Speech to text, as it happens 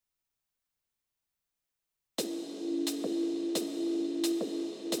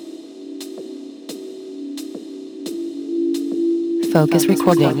Focus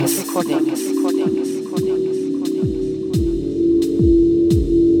Recordings.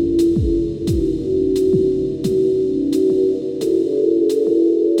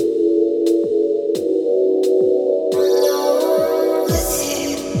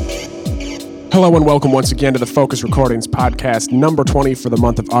 Hello and welcome once again to the Focus Recordings podcast, number 20 for the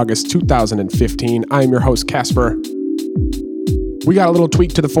month of August 2015. I am your host, Casper. We got a little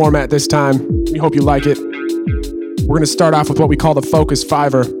tweak to the format this time. We hope you like it. We're going to start off with what we call the Focus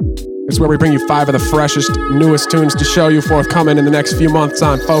Fiver. It's where we bring you 5 of the freshest, newest tunes to show you forthcoming in the next few months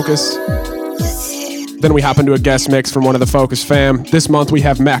on Focus. Then we hop into a guest mix from one of the Focus fam. This month we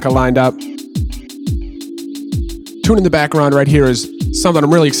have Macca lined up. Tune in the background right here is something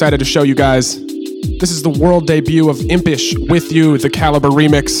I'm really excited to show you guys. This is the world debut of Impish With You, the Caliber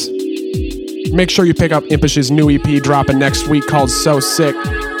remix. Make sure you pick up Impish's new EP dropping next week called So Sick.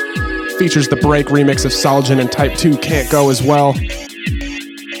 Features the Break remix of Solgen and Type 2 Can't Go as well.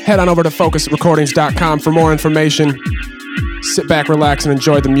 Head on over to focusrecordings.com for more information. Sit back, relax, and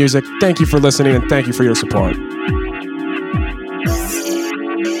enjoy the music. Thank you for listening and thank you for your support.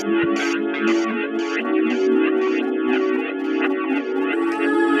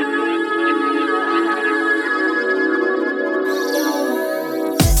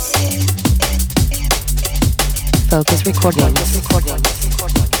 Focus Recordings.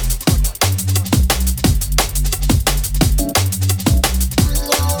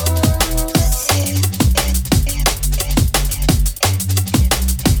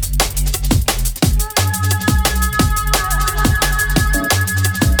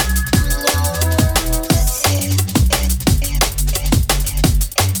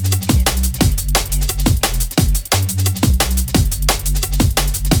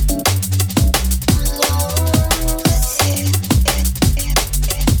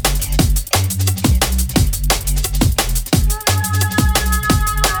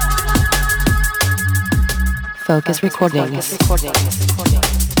 Focus Recordings.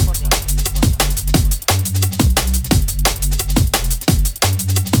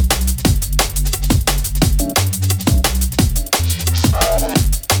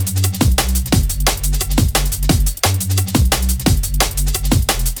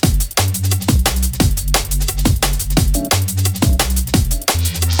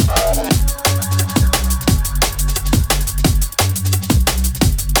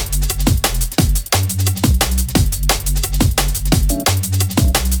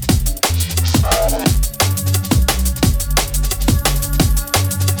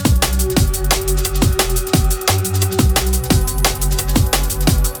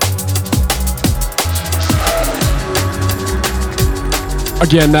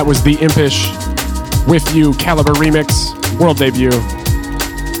 Again, that was the Impish With You Caliber remix, world debut.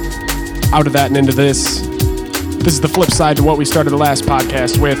 Out of that and into this. This is the flip side to what we started the last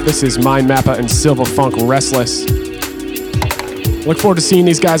podcast with. This is Mind Mappa and Silva Funk Restless. Look forward to seeing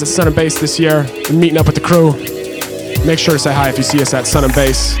these guys at Sun and Bass this year and meeting up with the crew. Make sure to say hi if you see us at Sun and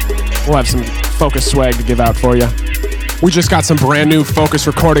Bass. We'll have some Focus swag to give out for you. We just got some brand new Focus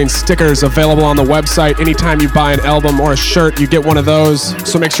Recording stickers available on the website. Anytime you buy an album or a shirt, you get one of those.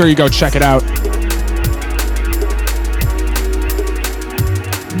 So make sure you go check it out.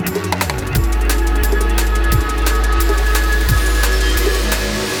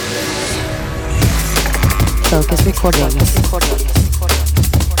 Focus Recordings.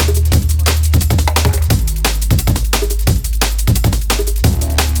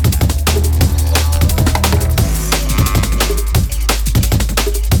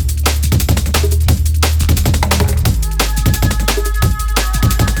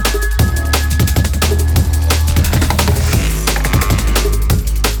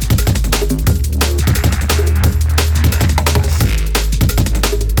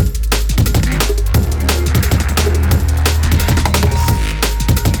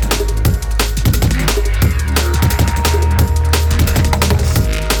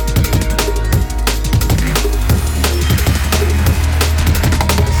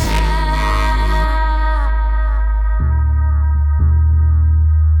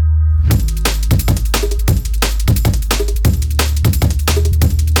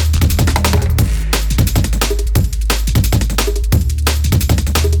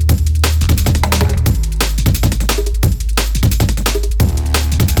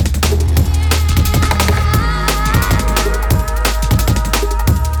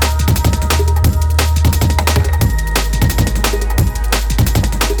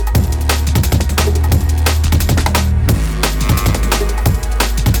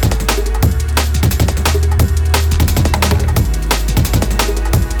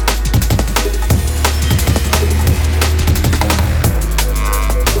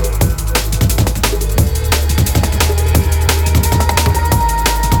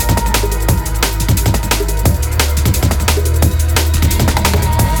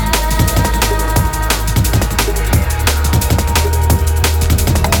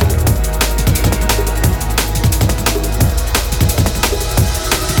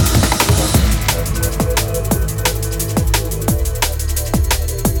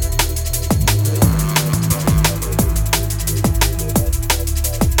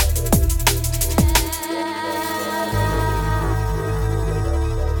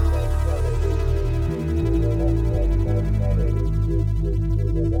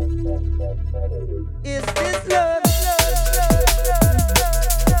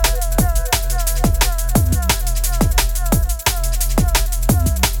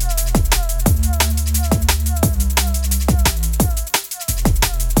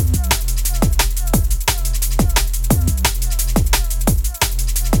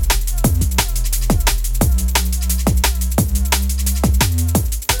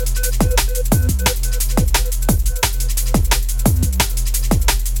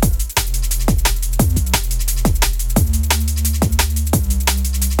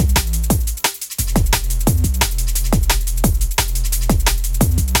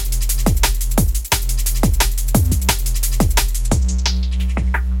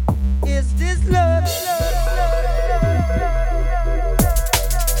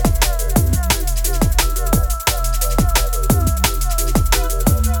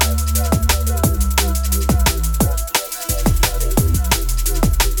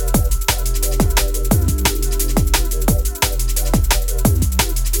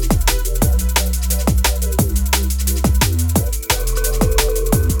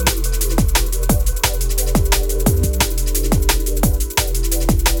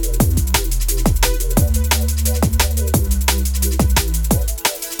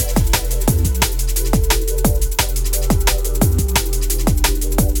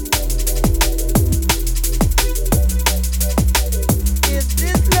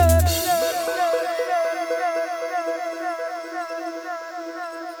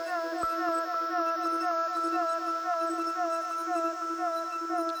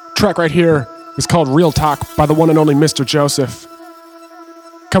 Track right here is called Real Talk by the one and only Mr. Joseph.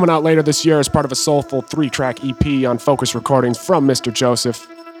 Coming out later this year as part of a soulful 3-track EP on Focus Recordings from Mr. Joseph.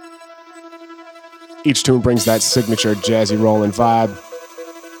 Each tune brings that signature jazzy rollin' vibe.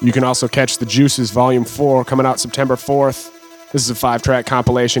 You can also catch The Juices Volume 4 coming out September 4th. This is a 5-track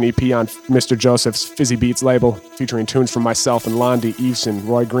compilation EP on Mr. Joseph's Fizzy Beats label, featuring tunes from myself and Londi, Eveson,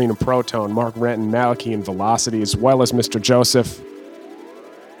 Roy Green and Protone, Mark Renton, Malachi and Velocity, as well as Mr. Joseph.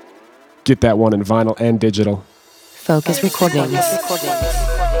 Get that one in vinyl and digital. Focus Recordings.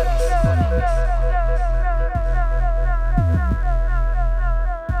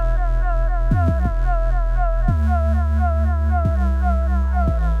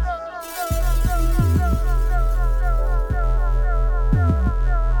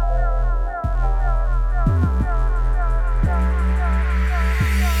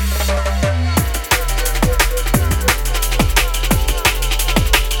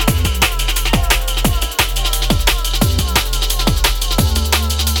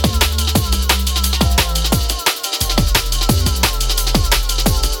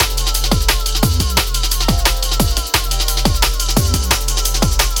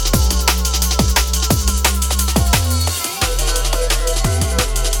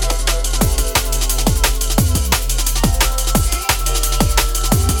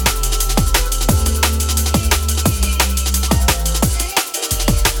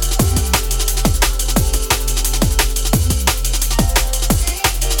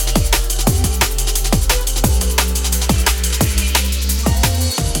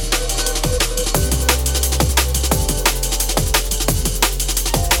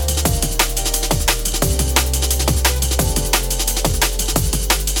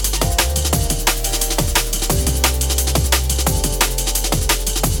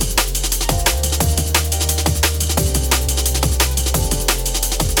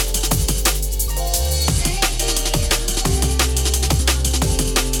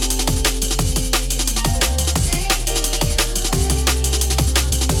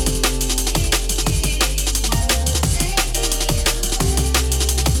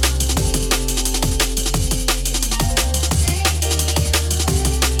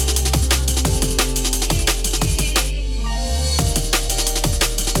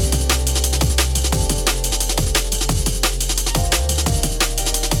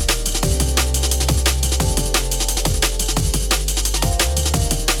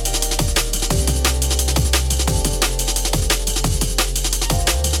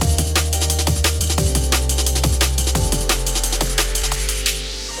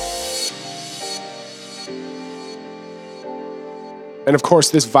 And of course,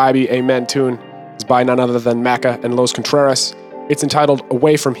 this vibey Amen tune is by none other than Macca and Los Contreras. It's entitled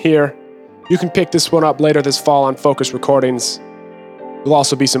Away From Here. You can pick this one up later this fall on Focus Recordings. There'll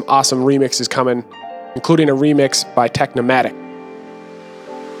also be some awesome remixes coming, including a remix by Technomatic.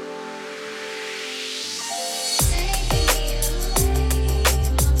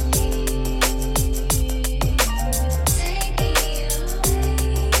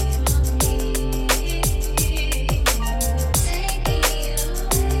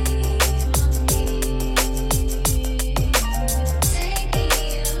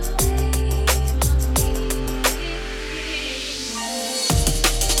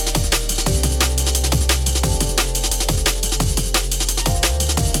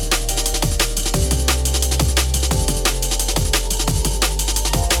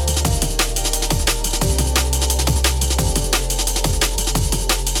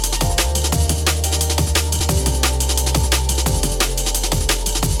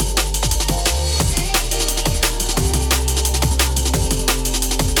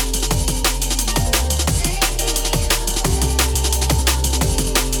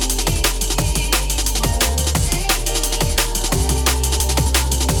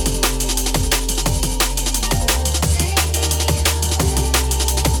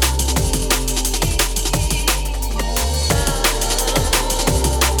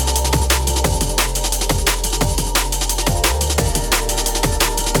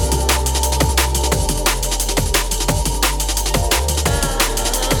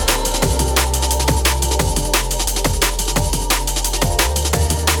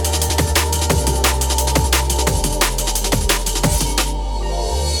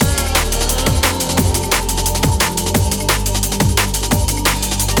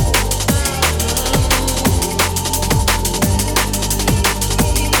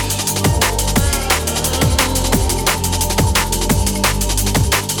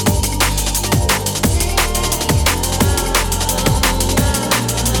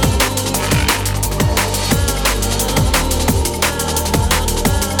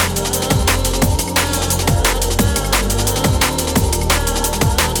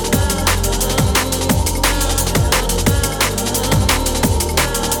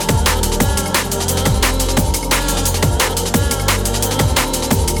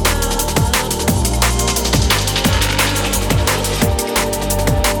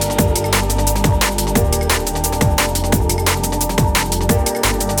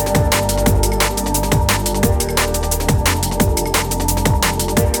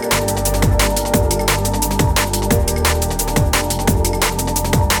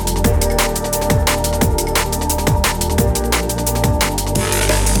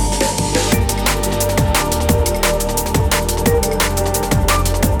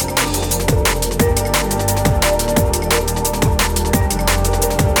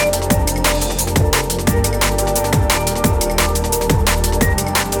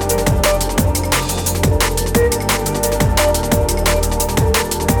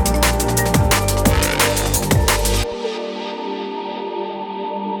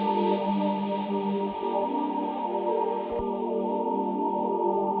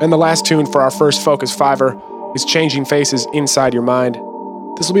 And the last tune for our first Focus Fiver is Changing Faces Inside Your Mind.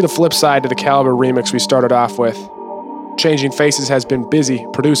 This will be the flip side to the Caliber remix we started off with. Changing Faces has been busy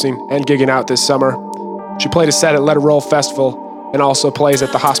producing and gigging out this summer. She played a set at Let It Roll Festival and also plays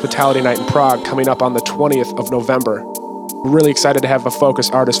at the Hospitality Night in Prague coming up on the 20th of November. We're really excited to have a Focus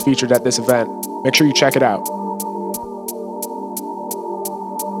artist featured at this event. Make sure you check it out.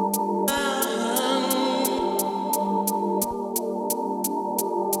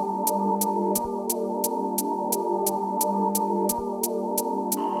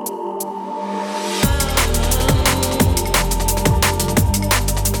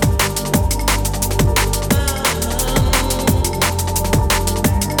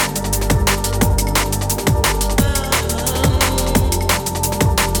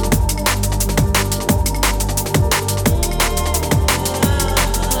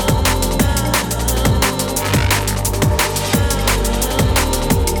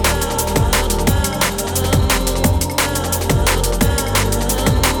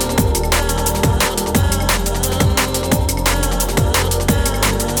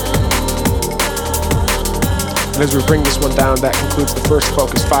 And as we bring this one down, that concludes the first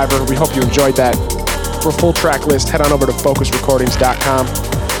Focus Fiver. We hope you enjoyed that. For a full track list, head on over to focusrecordings.com.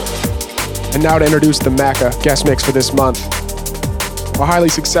 And now to introduce the Macca guest mix for this month. A highly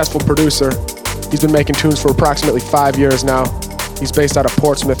successful producer. He's been making tunes for approximately 5 years now. He's based out of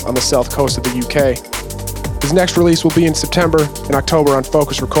Portsmouth on the south coast of the UK. His next release will be in September and October on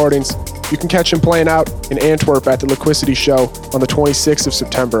Focus Recordings. You can catch him playing out in Antwerp at the Liquidity Show on the 26th of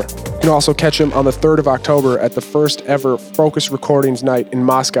September. You can also catch him on the 3rd of October at the first ever Focus Recordings night in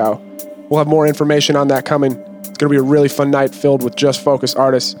Moscow. We'll have more information on that coming. It's going to be a really fun night filled with just Focus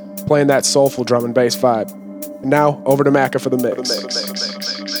artists playing that soulful drum and bass vibe. And now, over to Macca for the mix.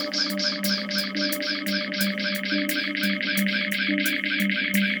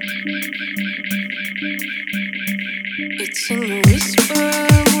 It's in your whisper.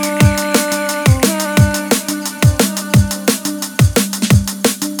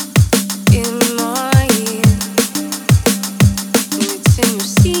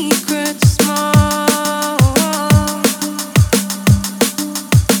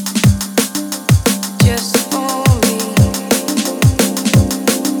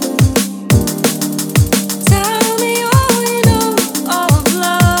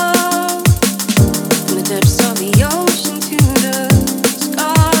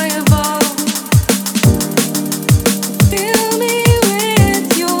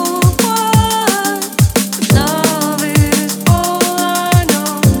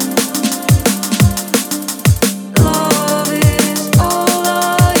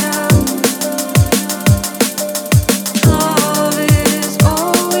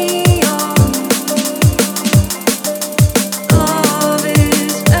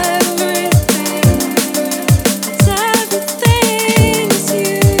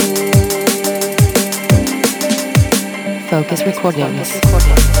 Focus Recordings.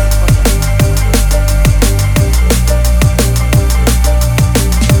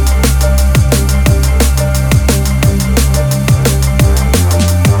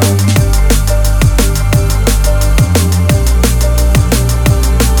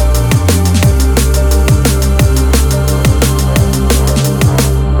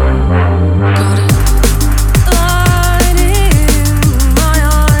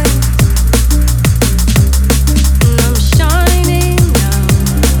 I'm shining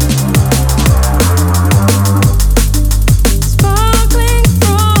now.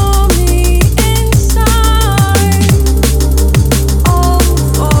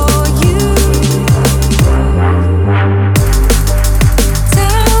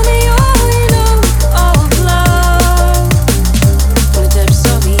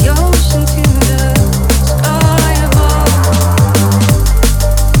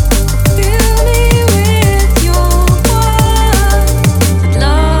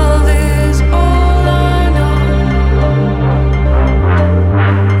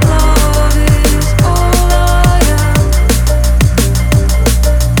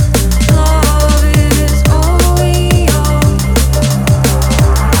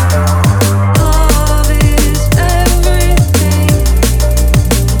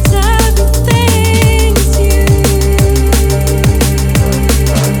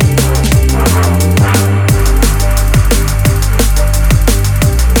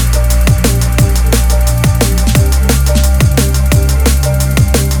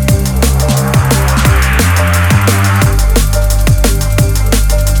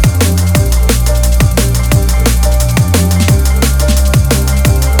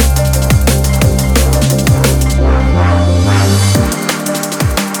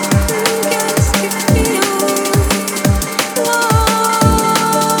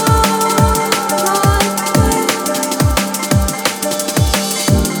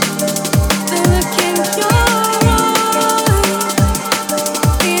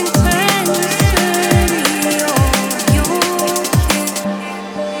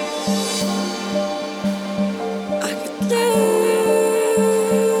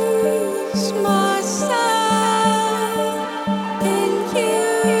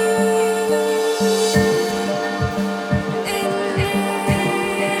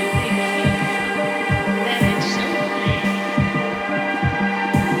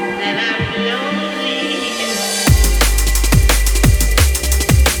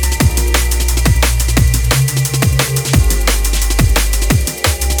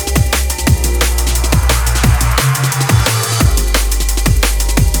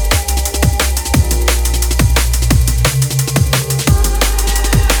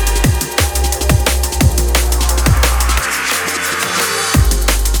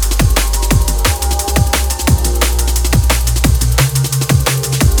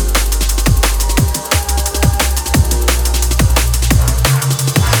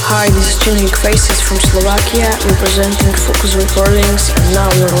 Unique Faces from Slovakia, representing Focus Recordings, and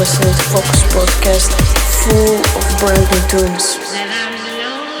now you're listening to Focus Podcast, full of brand new tunes.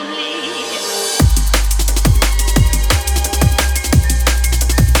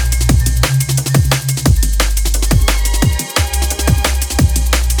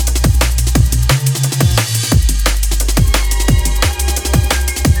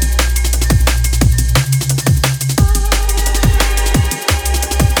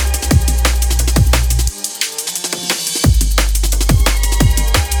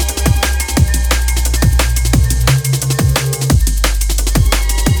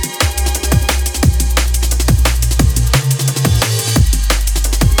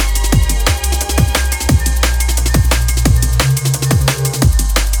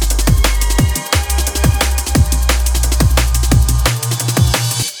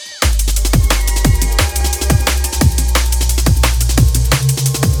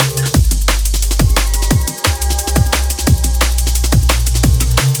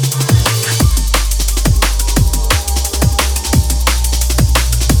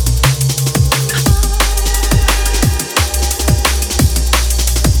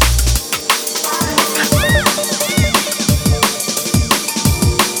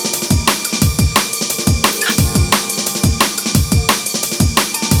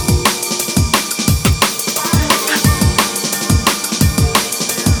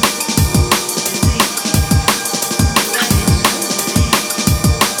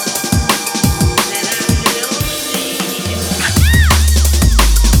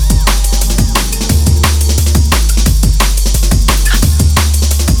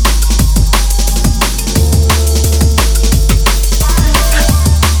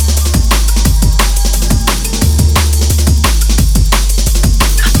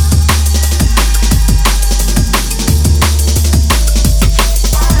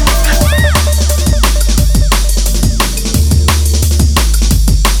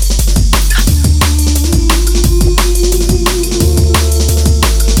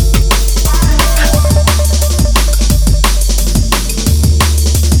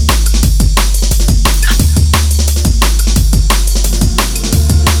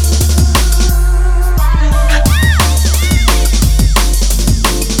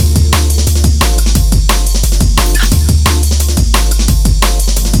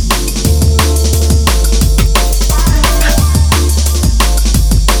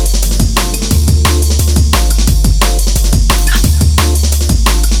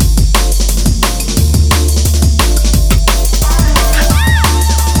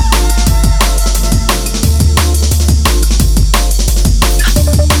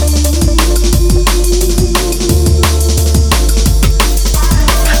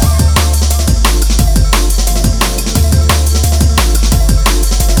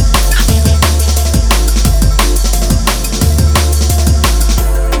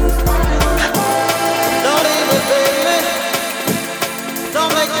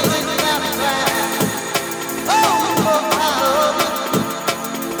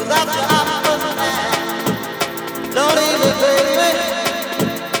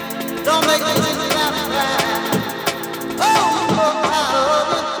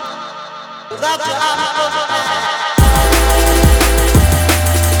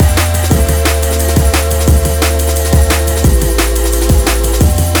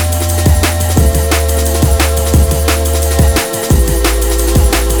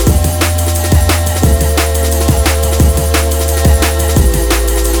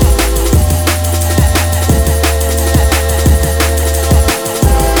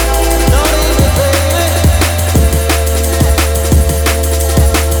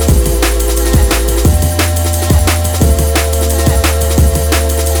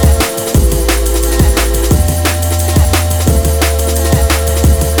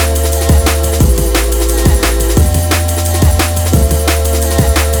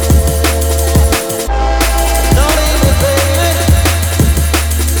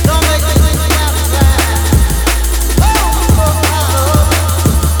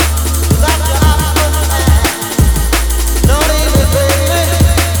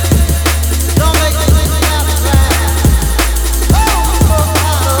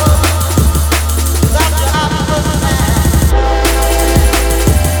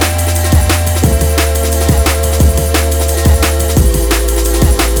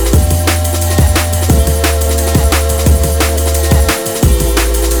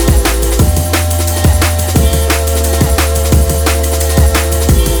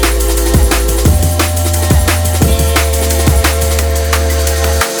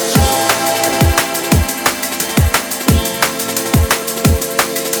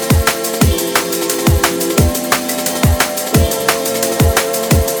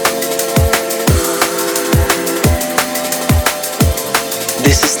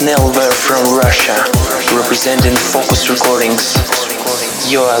 This is Nelver from Russia, representing Focus Recordings.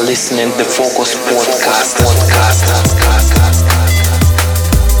 You are listening to the Focus Podcast.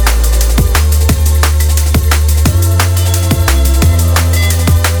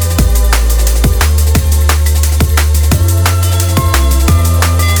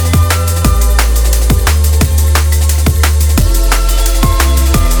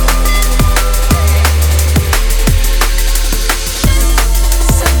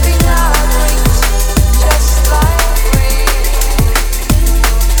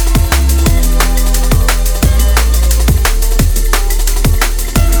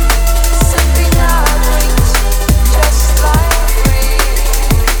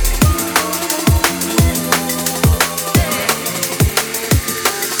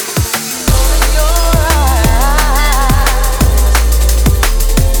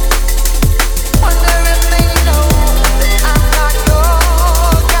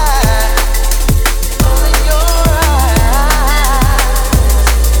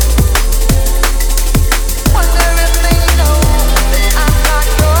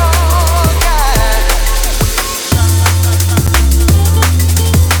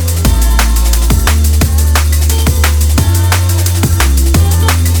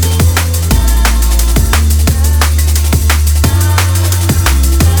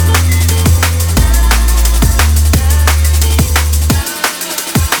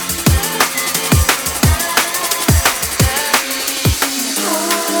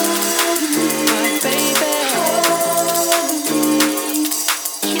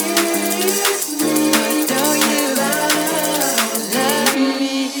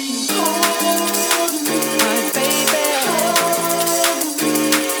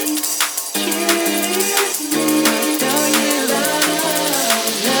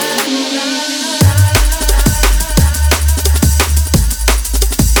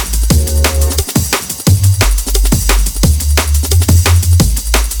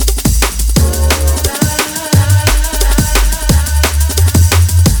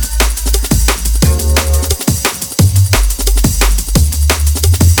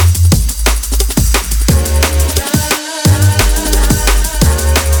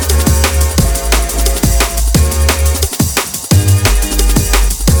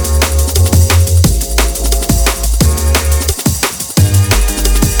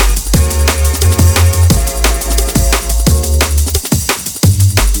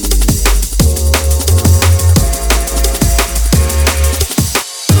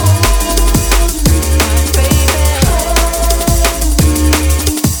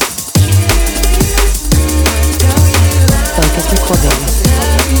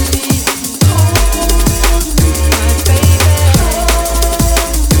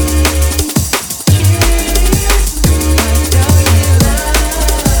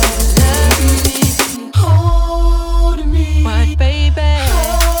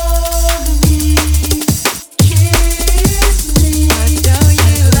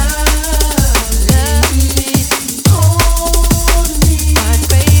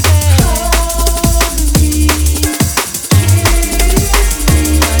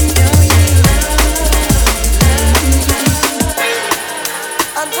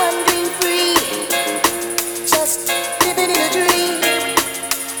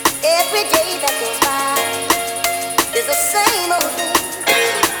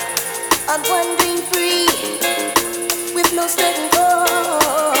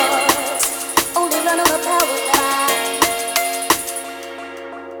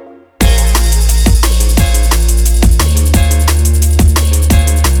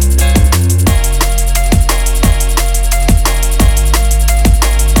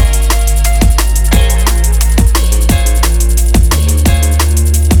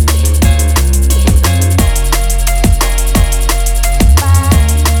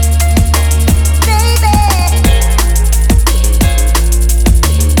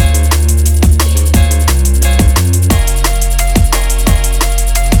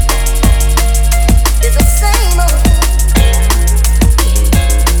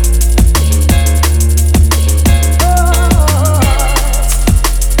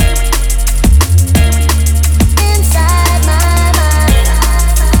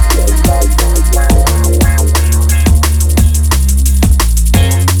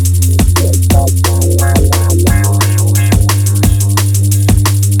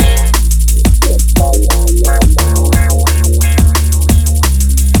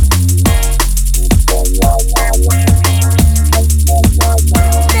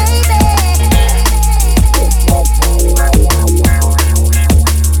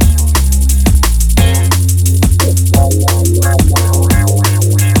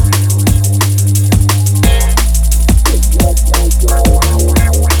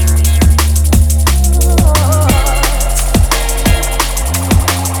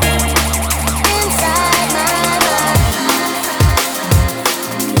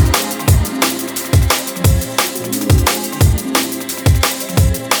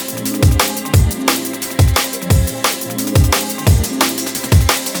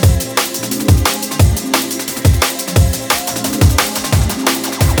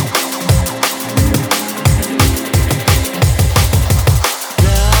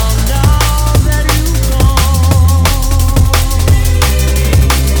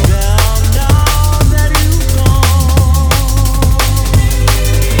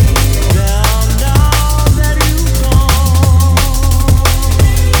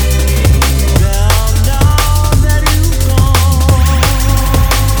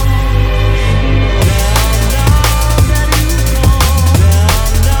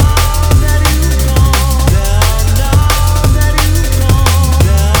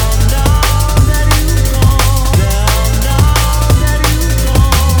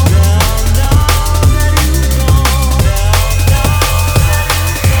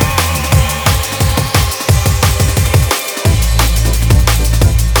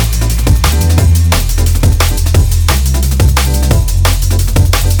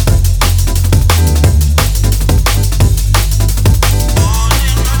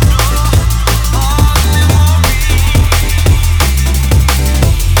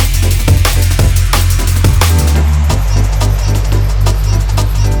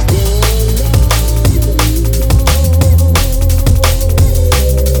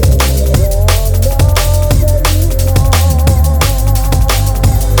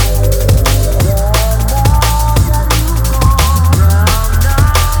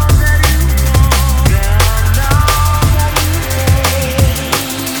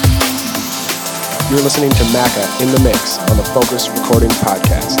 You're listening to Macca in the Mix on the Focus Recordings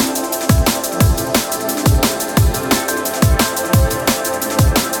Podcast.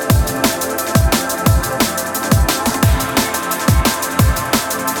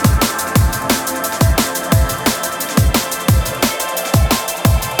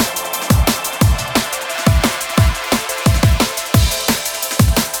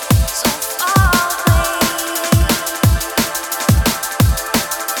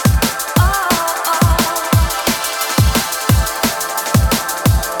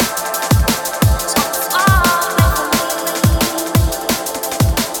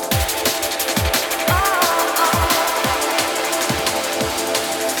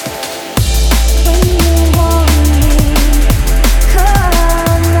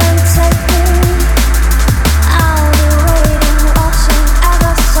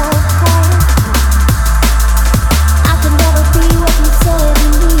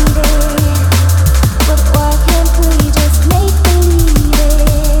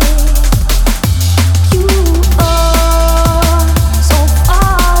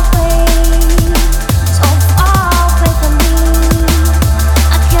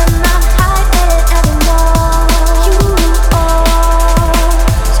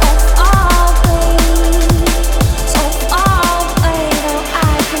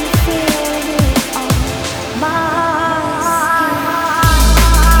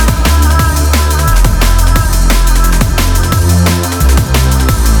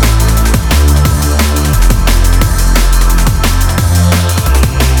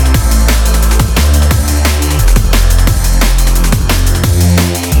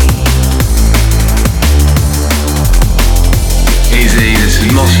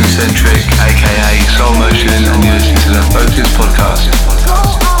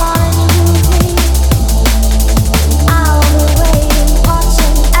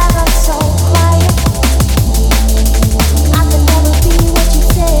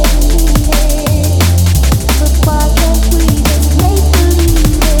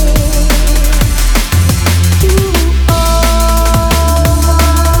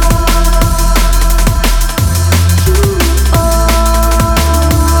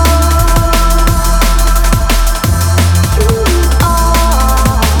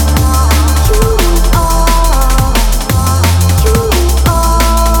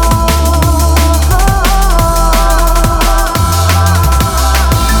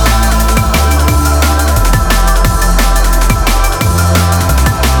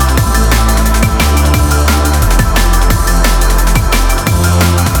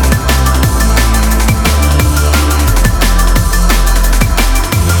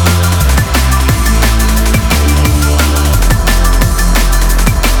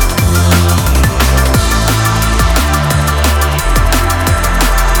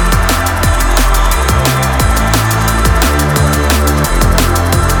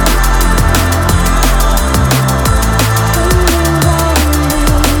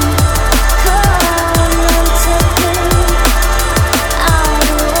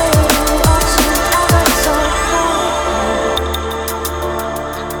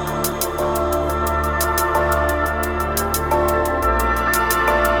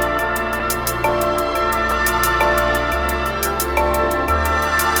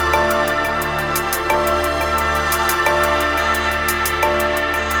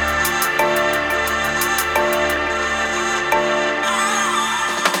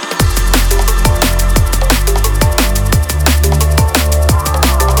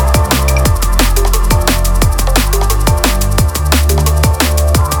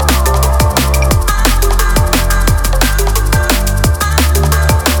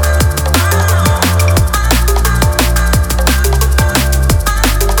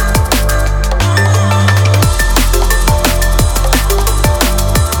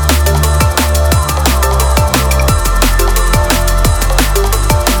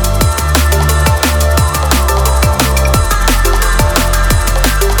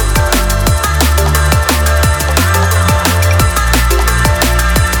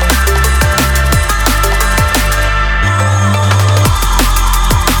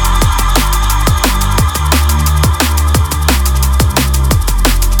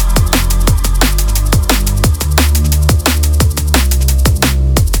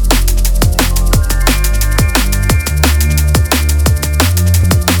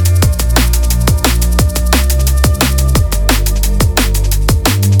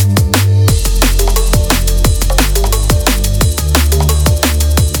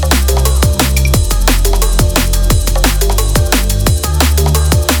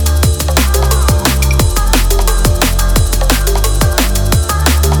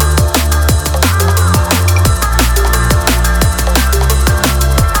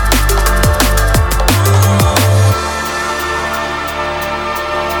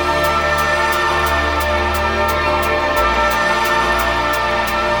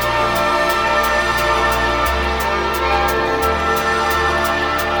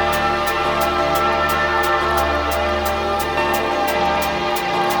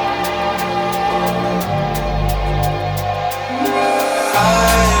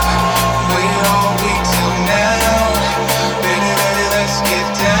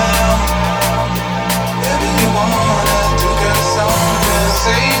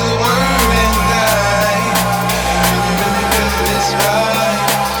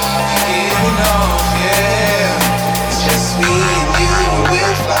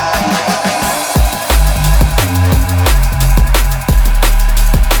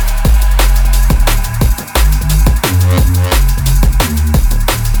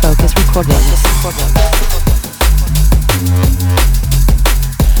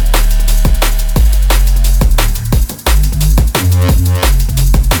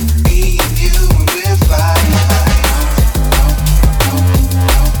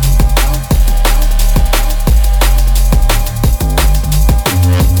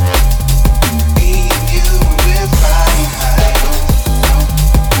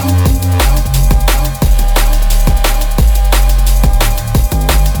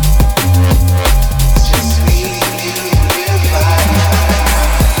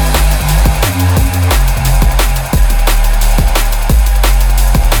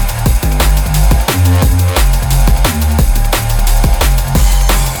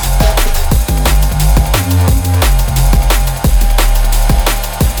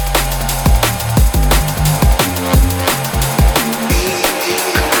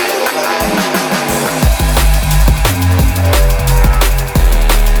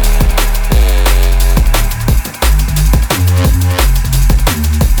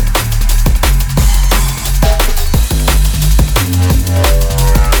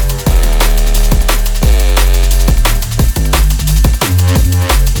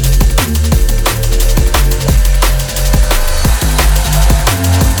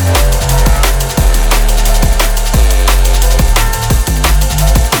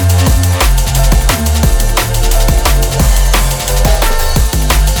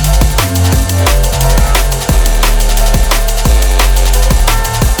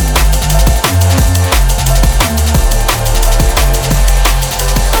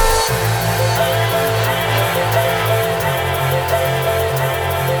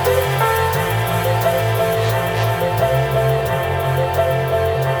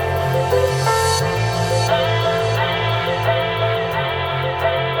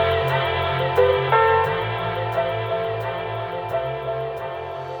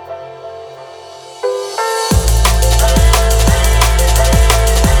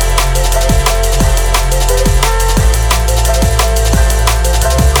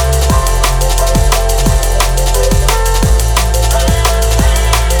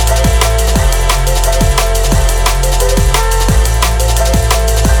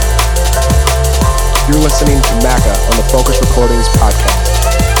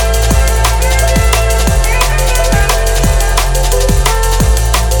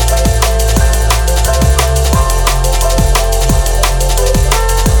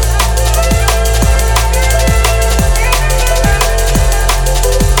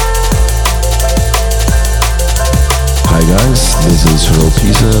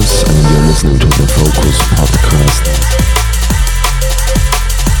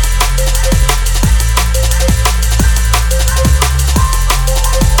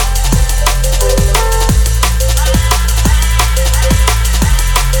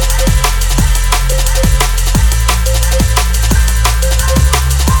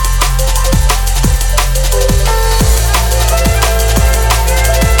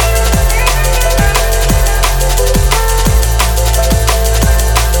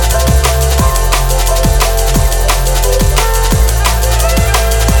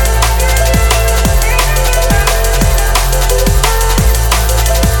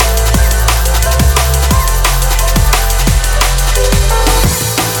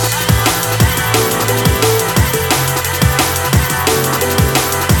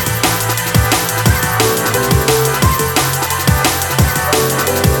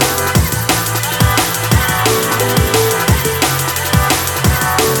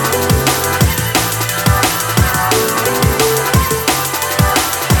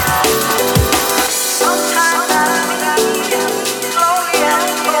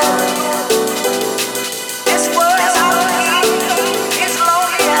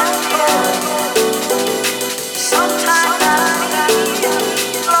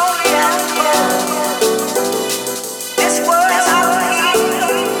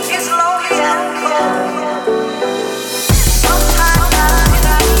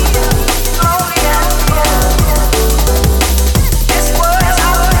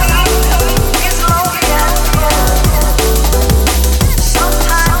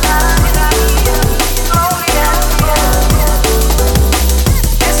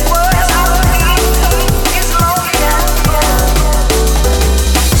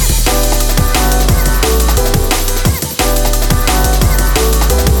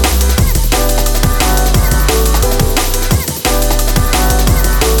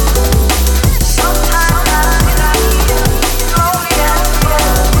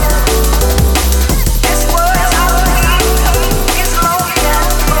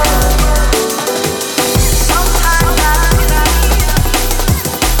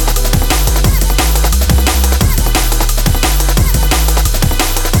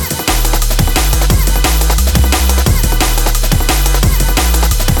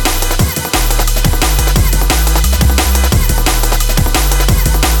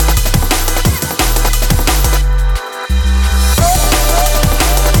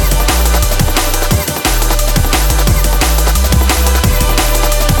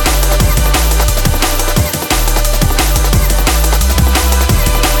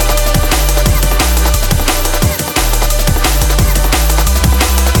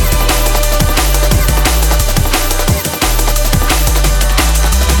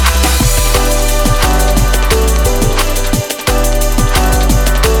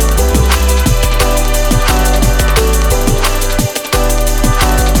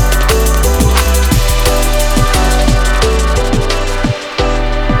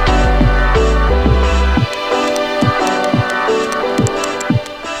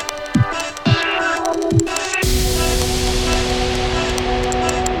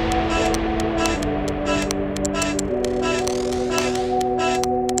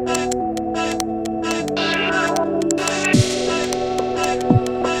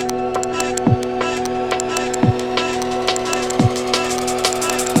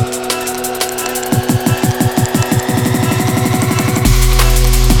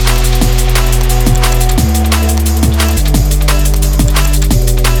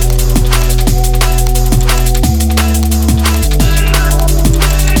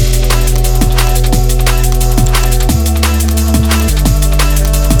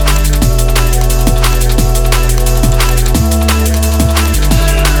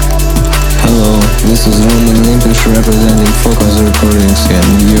 representing Focus Recordings,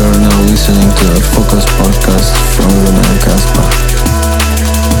 and you are now listening to a Focus podcast from Luna and Kaspar.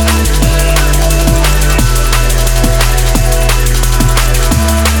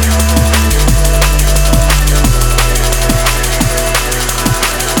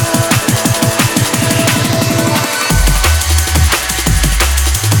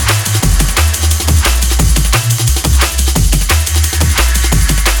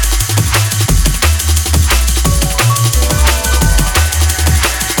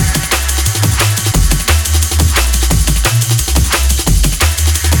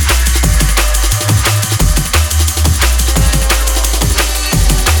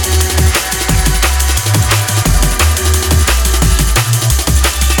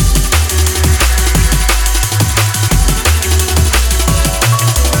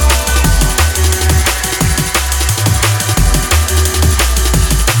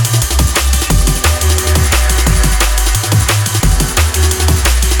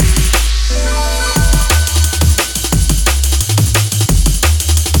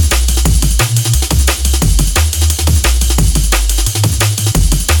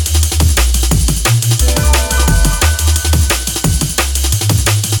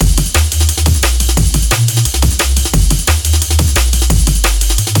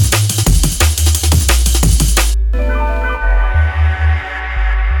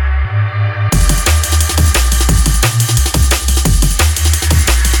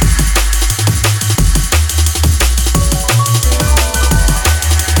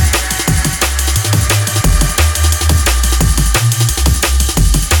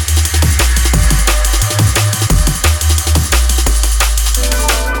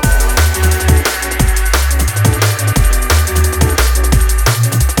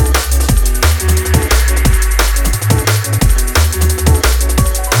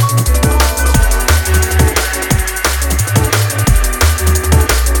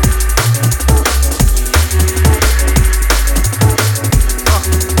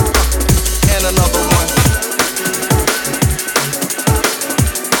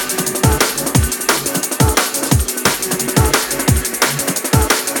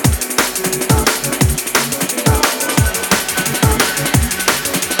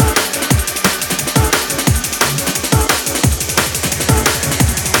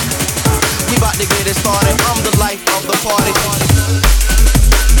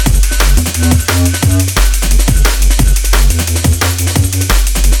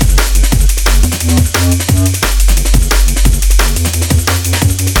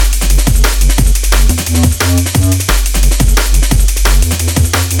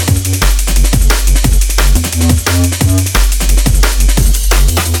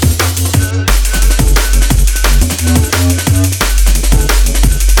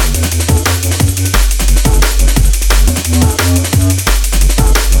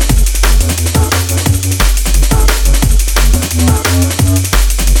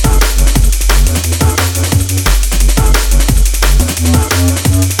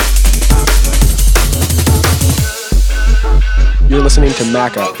 Listening to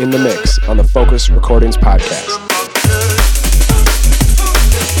Macca in the Mix on the Focus Recordings podcast.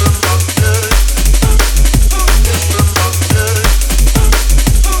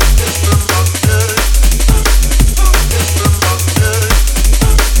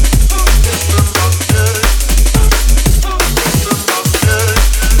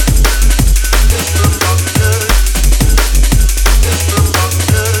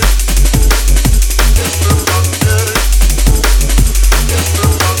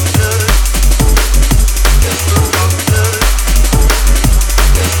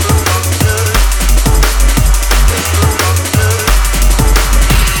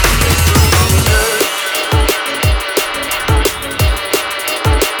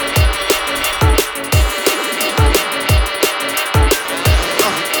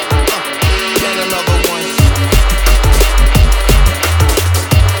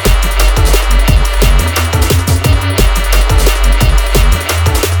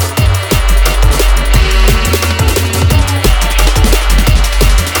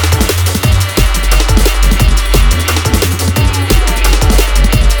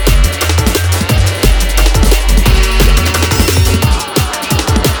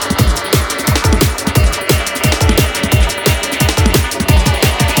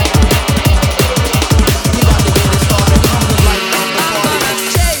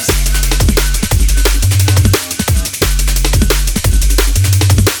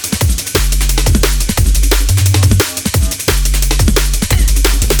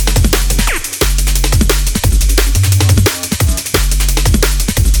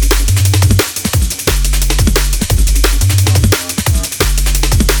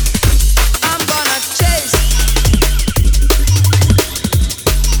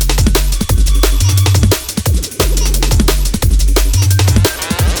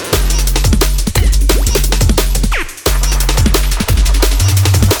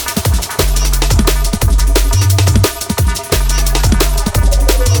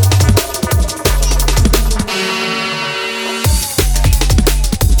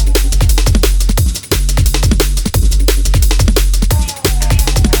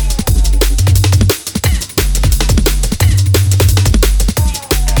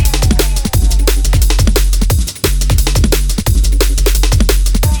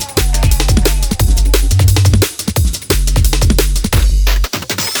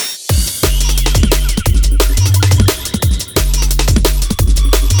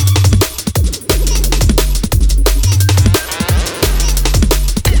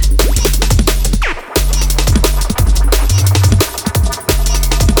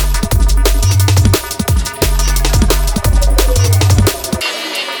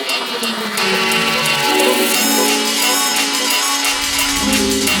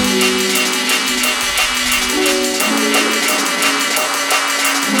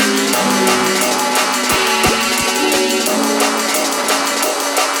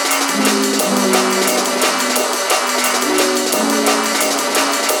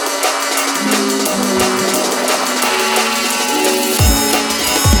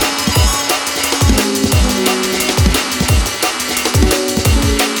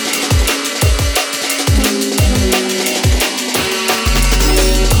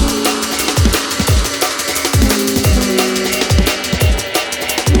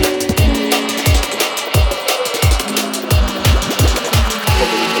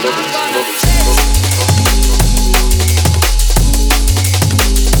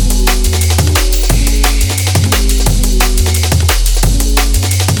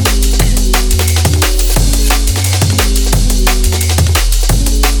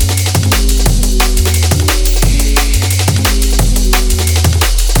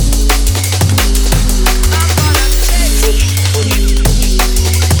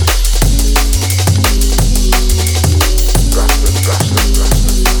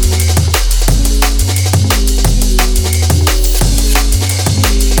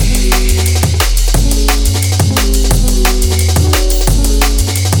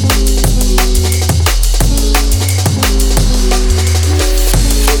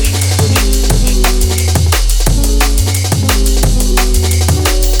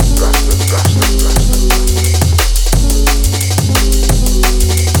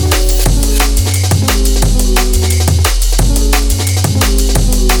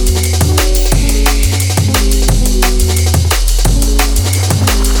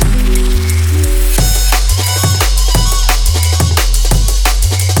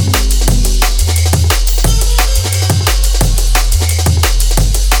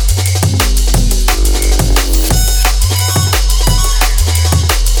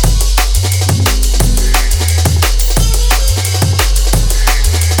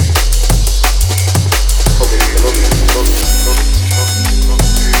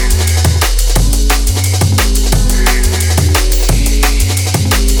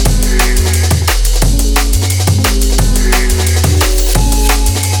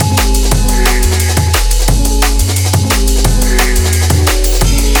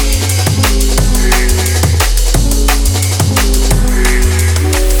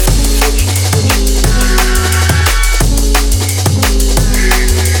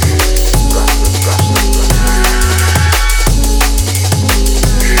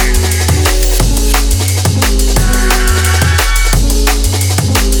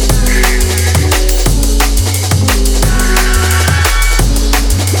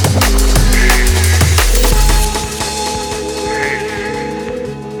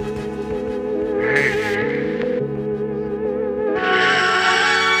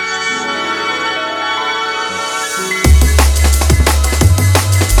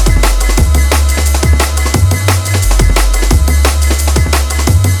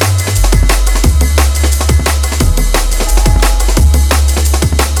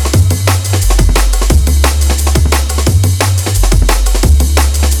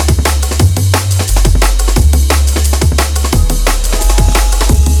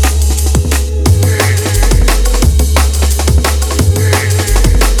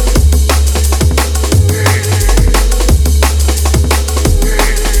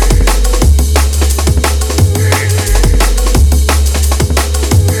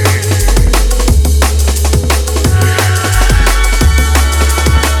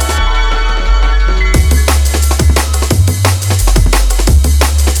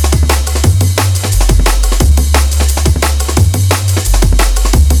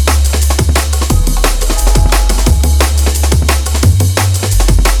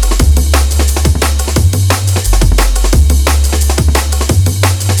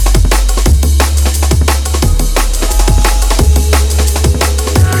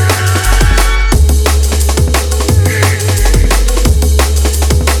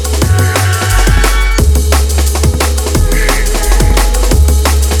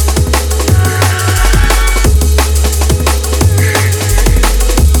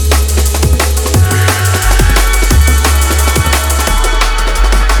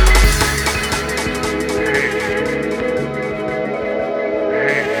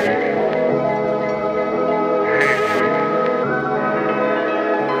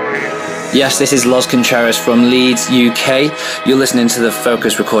 Yes, this is Los Contreras from Leeds, UK. You're listening to the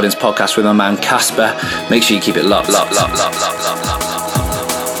Focus Recordings podcast with my man Casper. Make sure you keep it locked.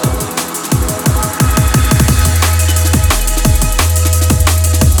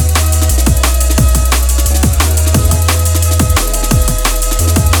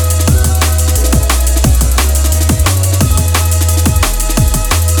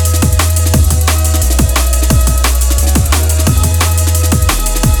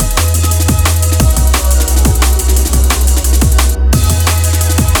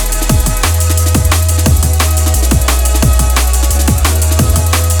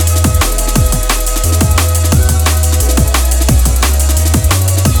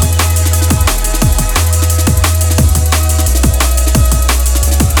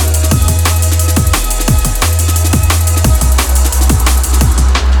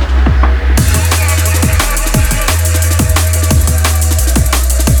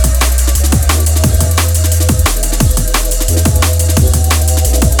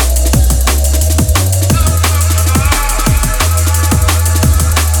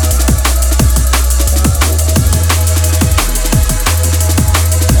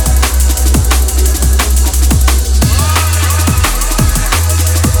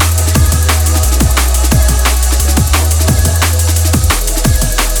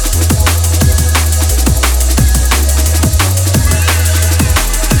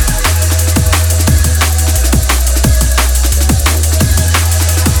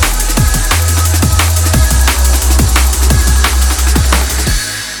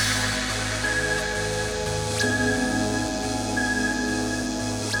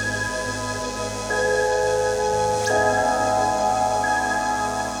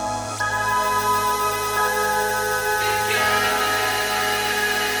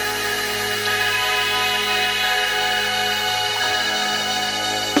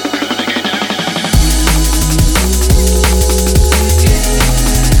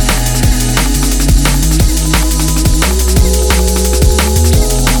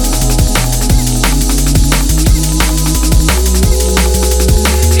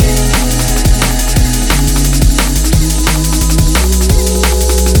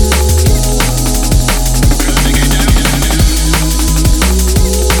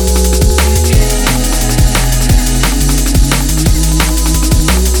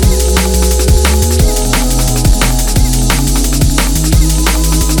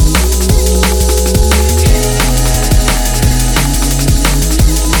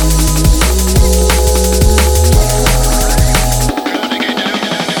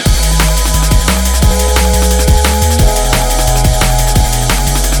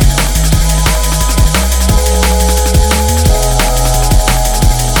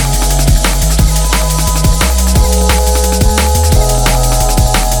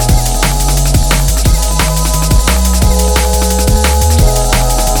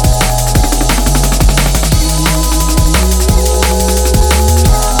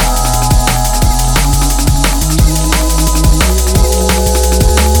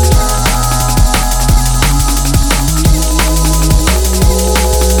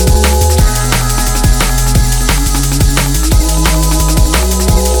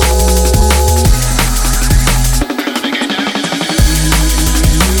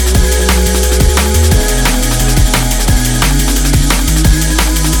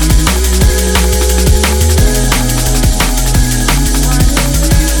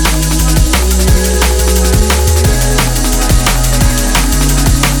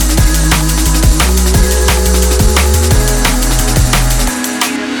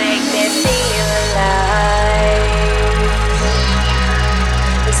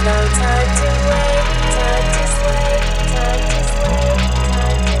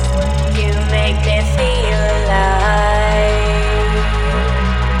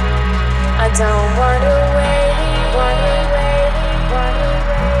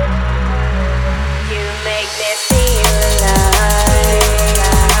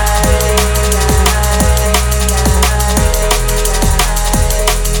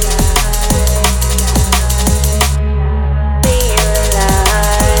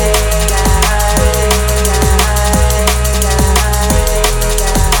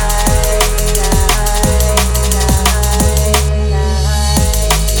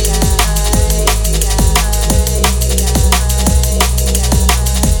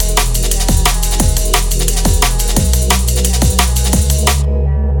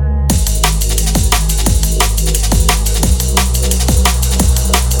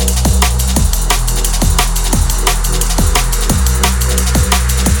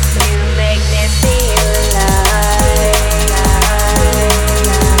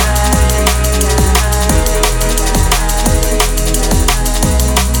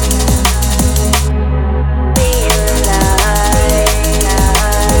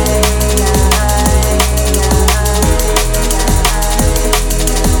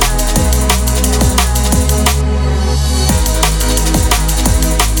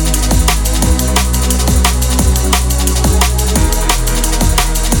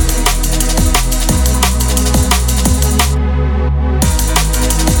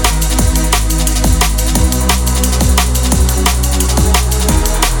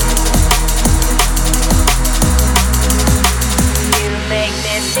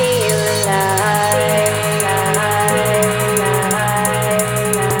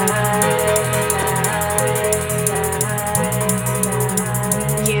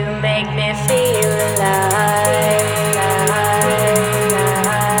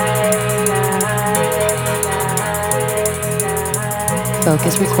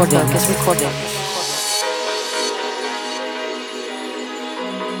 Focus Recording. Focus Recording.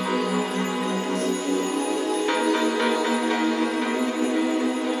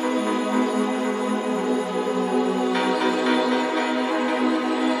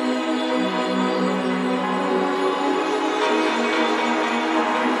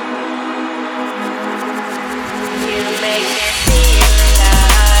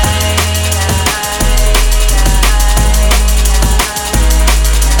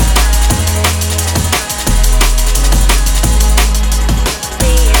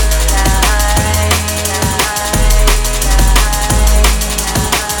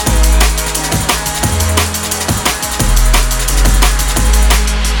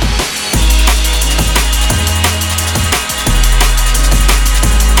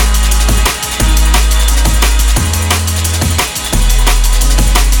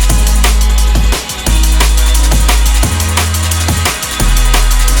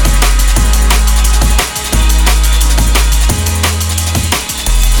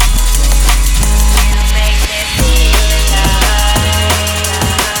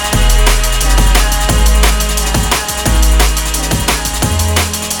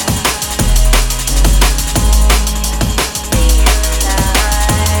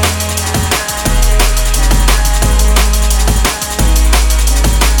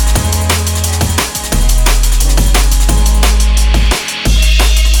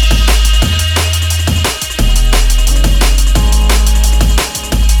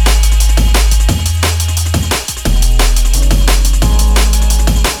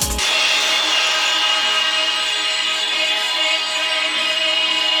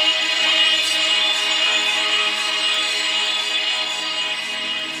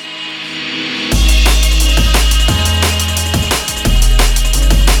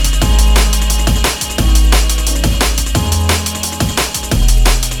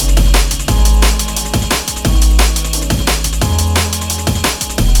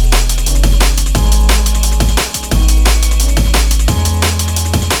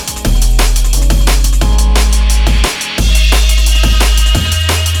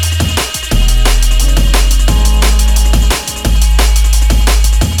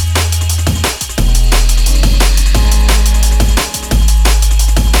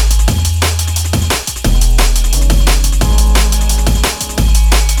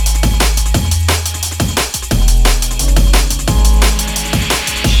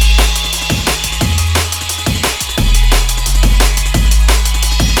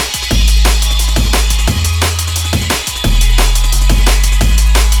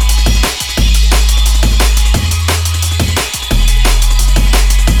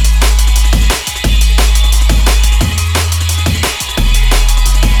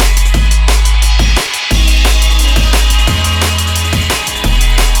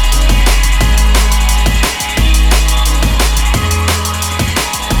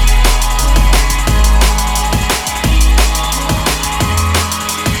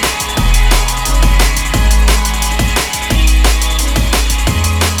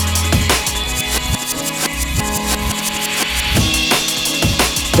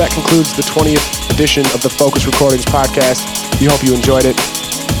 That concludes the 20th edition of the Focus Recordings podcast. We hope you enjoyed it.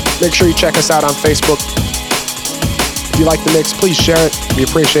 Make sure you check us out on Facebook. If you like the mix, please share it. We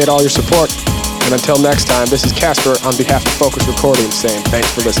appreciate all your support. And until next time, this is Casper on behalf of Focus Recordings saying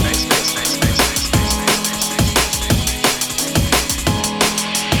thanks for listening.